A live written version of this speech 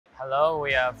Hello,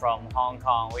 we are from Hong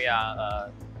Kong. We are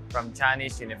from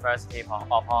Chinese University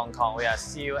of Hong Kong. We are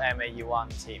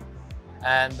CUMAE1 team.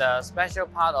 And the special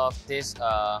part of this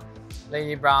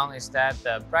Lady Brown is that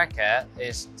the bracket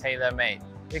is tailor-made.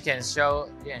 You can show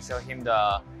him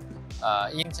the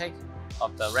intake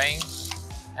of the ring,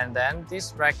 and then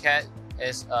this bracket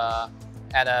is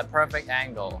at a perfect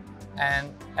angle.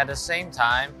 And at the same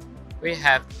time, we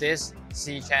have this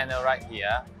C channel right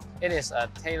here. It is a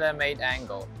tailor-made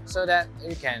angle so that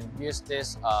you can use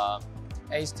this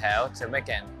ace tail to make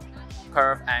a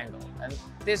curved angle. And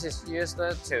this is used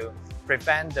to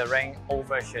prevent the ring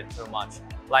overshoot too much,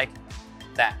 like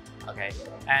that, okay?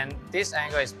 And this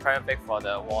angle is perfect for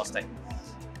the wall stick.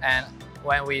 And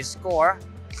when we score,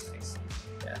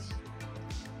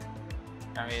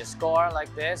 when we score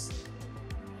like this,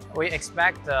 we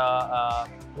expect the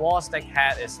wall stick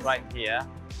head is right here.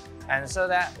 And so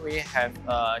that we have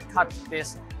cut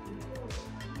this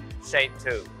shape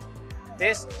too.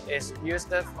 This is used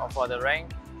for the ring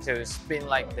to spin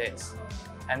like this,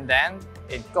 and then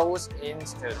it goes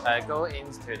into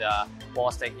the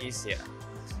wall stick easier.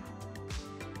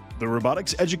 The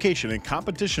Robotics Education and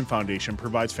Competition Foundation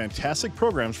provides fantastic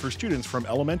programs for students from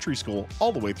elementary school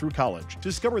all the way through college. To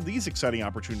discover these exciting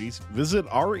opportunities, visit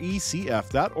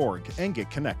recf.org and get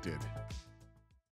connected.